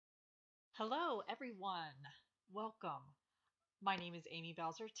Hello, everyone. Welcome. My name is Amy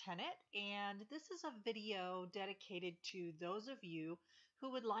Bowser Tennant, and this is a video dedicated to those of you who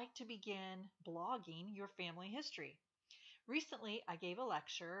would like to begin blogging your family history. Recently, I gave a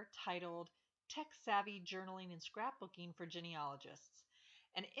lecture titled Tech Savvy Journaling and Scrapbooking for Genealogists.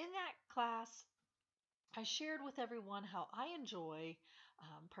 And in that class, I shared with everyone how I enjoy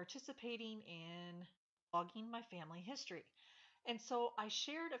participating in blogging my family history. And so I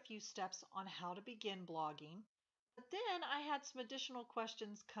shared a few steps on how to begin blogging. But then I had some additional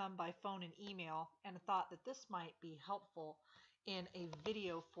questions come by phone and email and thought that this might be helpful in a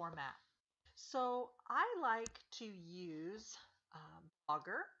video format. So I like to use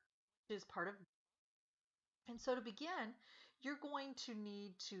Blogger, which is part of. And so to begin, you're going to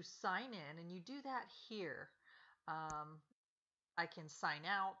need to sign in, and you do that here. I can sign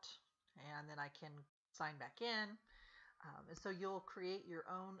out, and then I can sign back in. And so you'll create your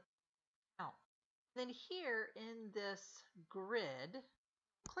own account. Then here in this grid,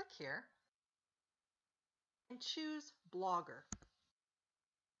 click here and choose Blogger.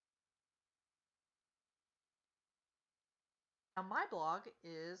 Now my blog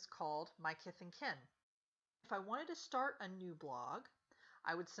is called My Kith and Kin. If I wanted to start a new blog,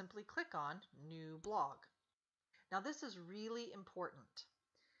 I would simply click on New Blog. Now this is really important.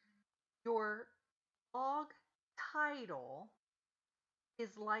 Your blog title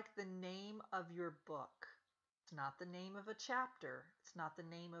is like the name of your book. It's not the name of a chapter. It's not the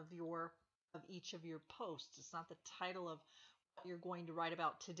name of each of your posts. It's not the title of what you're going to write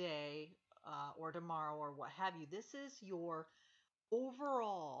about today or tomorrow or what have you. This is your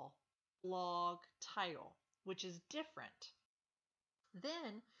overall blog title, which is different.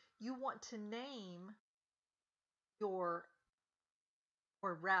 Then you want to name your,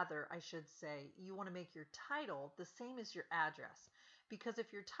 or rather, I should say, you want to make your title the same as your address. Because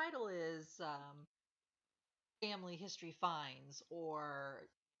if your title is Family History Finds, or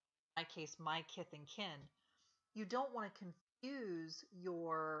in my case, My Kith and Kin, you don't want to confuse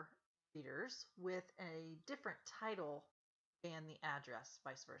your readers with a different title than the address,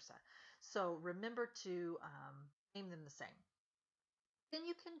 vice versa. So remember to name them the same. Then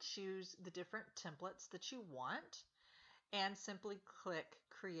you can choose the different templates that you want and simply click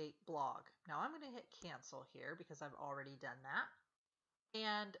Create Blog. Now I'm going to hit Cancel here because I've already done that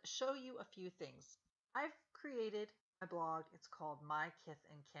and show you a few things. I've created my blog. It's called My Kith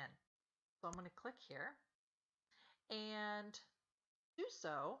and Kin. So I'm going to click here and do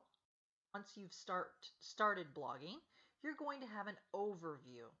so. Once you've started blogging, you're going to have an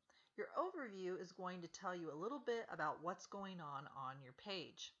overview. Your overview is going to tell you a little bit about what's going on your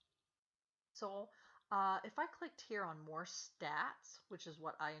page. So if I clicked here on More Stats, which is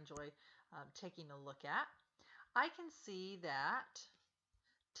what I enjoy taking a look at, I can see that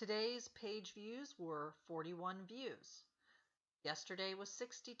today's page views were 41 views. Yesterday was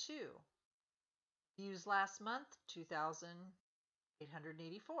 62. Views last month,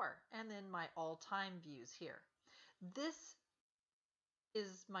 2,884. And then my all-time views here. This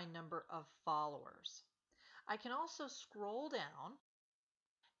is my number of followers. I can also scroll down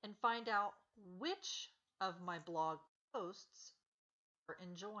and find out which of my blog posts are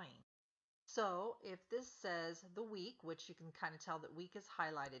enjoying. So if this says the week, which you can kind of tell that week is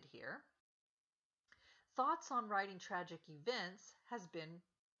highlighted here, Thoughts on Writing Tragic Events has been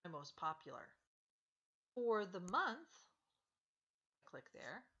my most popular. For the month, click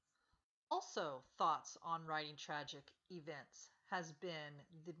there. Also, Thoughts on Writing Tragic Events has been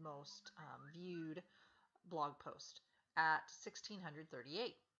the most viewed blog post at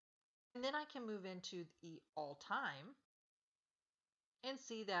 1,638. And then I can move into the all-time and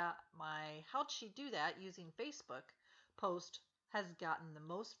see that my How'd She Do That using Facebook post has gotten the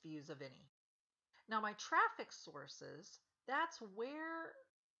most views of any. Now my traffic sources, that's where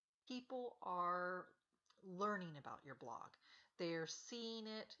people are learning about your blog. They're seeing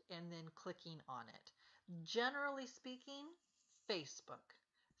it and then clicking on it. Generally speaking, Facebook.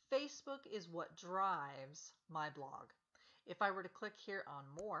 Facebook is what drives my blog. If I were to click here on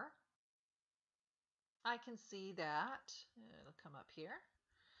More, I can see that, it'll come up here.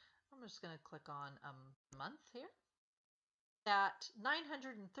 I'm just going to click on month here. That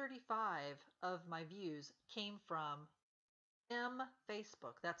 935 of my views came from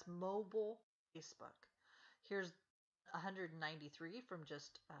Facebook. That's mobile Facebook. Here's 193 from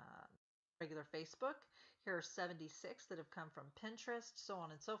just regular Facebook. Here are 76 that have come from Pinterest, so on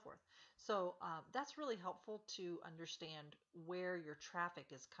and so forth. So that's really helpful to understand where your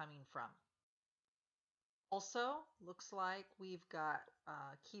traffic is coming from. Also, looks like we've got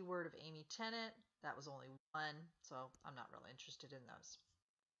a keyword of Amy Tennant. That was only one, so I'm not really interested in those.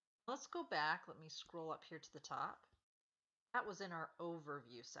 Let's go back. Let me scroll up here to the top. That was in our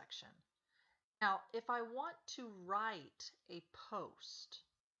overview section. Now, if I want to write a post,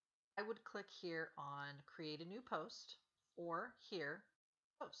 I would click here on create a new post or here,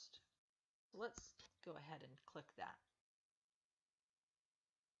 post. So let's go ahead and click that.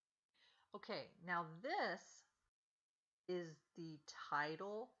 Okay, now this is the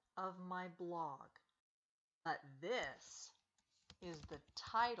title of my blog, but this is the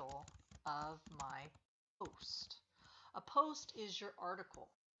title of my post. A post is your article,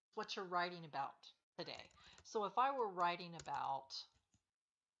 what you're writing about today. So if I were writing about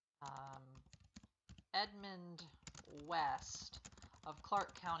Edmund West of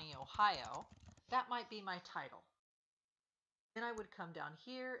Clark County, Ohio, that might be my title. Then I would come down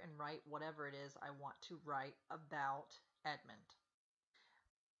here and write whatever it is I want to write about Edmund.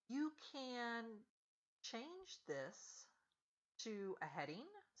 You can change this to a heading,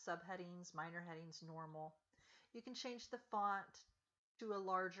 subheadings, minor headings, normal. You can change the font to a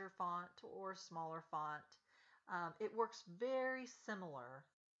larger font or smaller font. It works very similar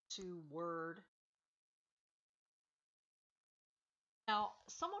to Word. Now,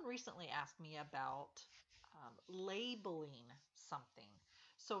 someone recently asked me about labeling something.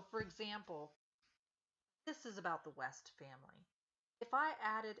 So, for example, this is about the West family. If I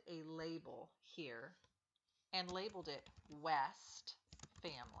added a label here and labeled it West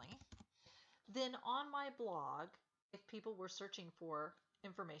family, then on my blog, if people were searching for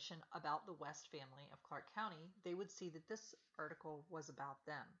information about the West family of Clark County, they would see that this article was about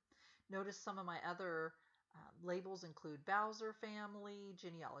them. Notice some of my other labels include Bowser family,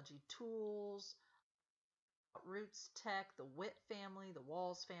 Genealogy tools, Roots Tech, the Witt family, the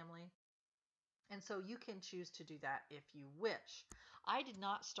Walls family. And so you can choose to do that if you wish. I did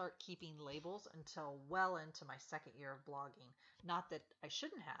not start keeping labels until well into my second year of blogging. Not that I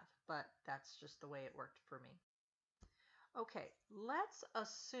shouldn't have, but that's just the way it worked for me. Okay, let's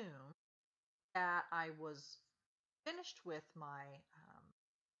assume that I was finished with my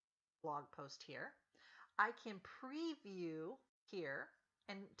blog post here. I can preview here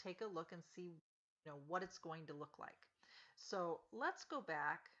and take a look and see what it's going to look like. So let's go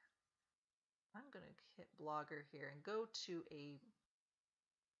back. I'm going to hit Blogger here and go to a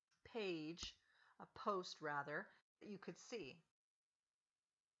page, a post rather, that you could see.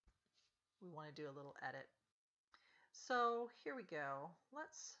 We want to do a little edit. So here we go.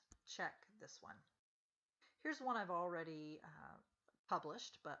 Let's check this one. Here's one I've already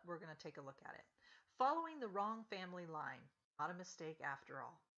published, but we're going to take a look at it. Following the wrong family line, not a mistake after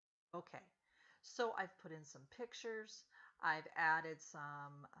all. Okay, so I've put in some pictures. I've added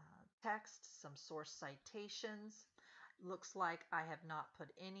some text, some source citations. Looks like I have not put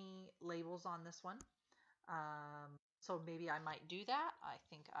any labels on this one. So maybe I might do that. I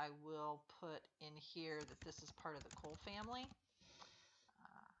think I will put in here that this is part of the Cole family.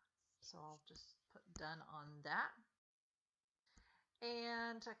 So I'll just put done on that.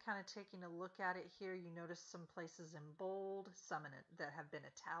 And kind of taking a look at it here, you notice some places in bold, some in it that have been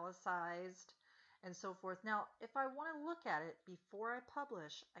italicized, and so forth. Now, if I want to look at it before I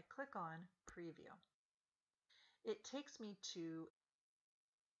publish, I click on Preview. It takes me to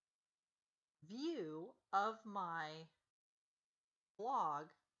view of my blog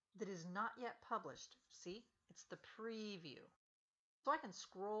that is not yet published. See, it's the preview. So I can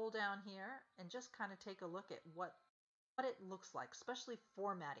scroll down here and just kind of take a look at what it looks like, especially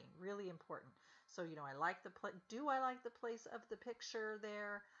formatting, really important. So, I like do I like the place of the picture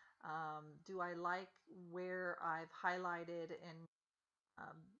there? Do I like where I've highlighted in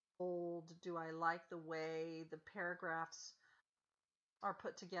bold? Do I like the way the paragraphs are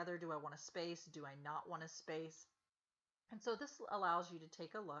put together? Do I want a space? Do I not want a space? And so this allows you to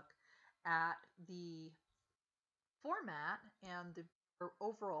take a look at the format and the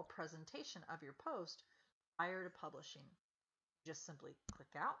overall presentation of your post prior to publishing. Just simply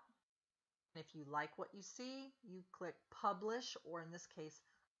click out. And if you like what you see, you click publish, or in this case,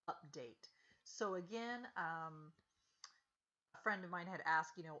 update. So again, a friend of mine had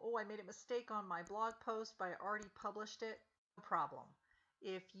asked, oh, I made a mistake on my blog post, but I already published it. No problem.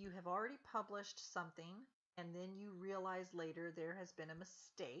 If you have already published something and then you realize later there has been a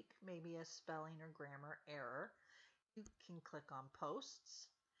mistake, maybe a spelling or grammar error, you can click on posts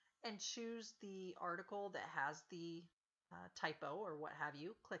and choose the article that has the typo or what have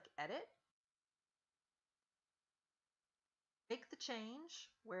you. Click edit. Make the change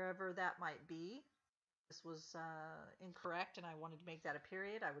wherever that might be. This was incorrect and I wanted to make that a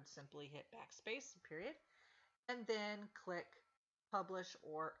period. I would simply hit backspace, period, and then click publish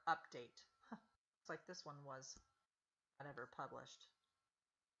or update. Looks like this one was never published.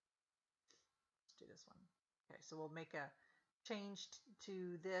 this one. Okay, so we'll make a change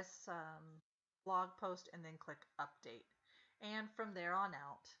to this blog post and then click update. And from there on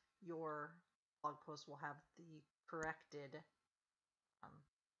out, your blog post will have the corrected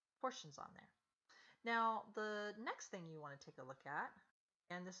portions on there. Now, the next thing you want to take a look at,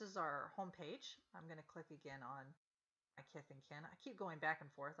 and this is our home page. I'm going to click again on my kith and kin. I keep going back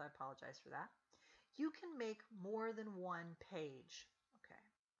and forth. I apologize for that. You can make more than one page. Okay,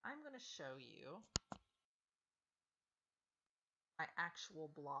 I'm going to show you my actual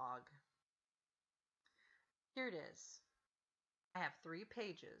blog. Here it is. I have 3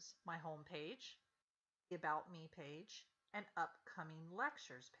 pages: my home page, the About Me page, and upcoming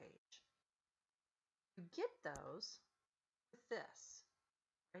lectures page. You get those with this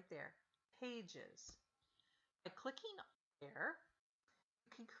right there, pages. By clicking there,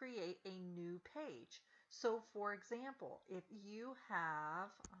 you can create a new page. So for example, if you have,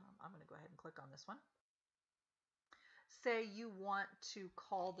 I'm going to go ahead and click on this one. Say you want to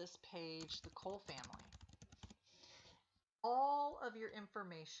call this page the Cole family. All of your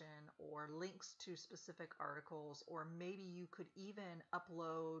information or links to specific articles, or maybe you could even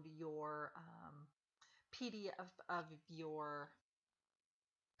upload your PDF of your,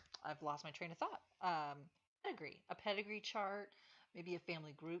 I've lost my train of thought, pedigree, a pedigree chart, maybe a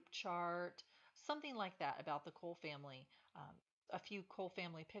family group chart, something like that about the Cole family, a few Cole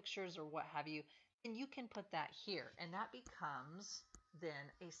family pictures or what have you, and you can put that here, and that becomes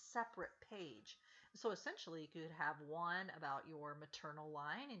then a separate page. So essentially you could have one about your maternal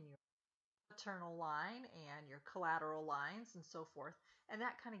line and your paternal line and your collateral lines and so forth, and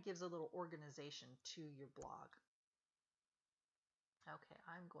that kind of gives a little organization to your blog. Okay,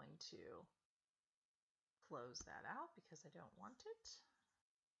 I'm going to close that out because I don't want it.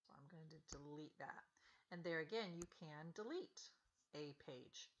 So I'm going to delete that. And there again, you can delete a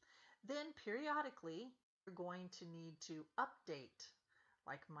page. Then periodically, you're going to need to update,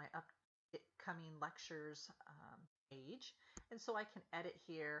 like my upcoming lectures page. And so I can edit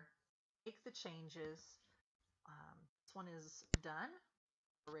here, make the changes. This one is done.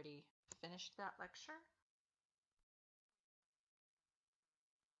 Already finished that lecture.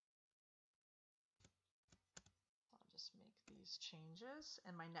 I'll just make these changes.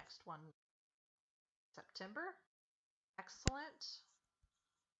 And my next one, September. Excellent.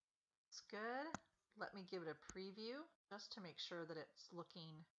 It's good. Let me give it a preview just to make sure that it's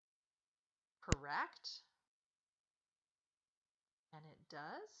looking correct. And it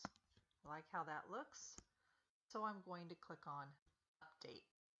does. I like how that looks. So I'm going to click on update.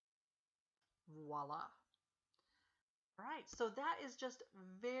 Voila. All right, so that is just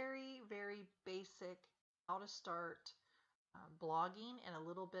very, very basic how to start blogging and a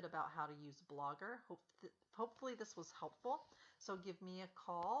little bit about how to use Blogger. Hopefully this was helpful. So give me a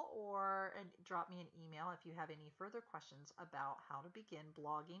call or drop me an email if you have any further questions about how to begin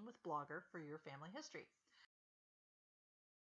blogging with Blogger for your family history.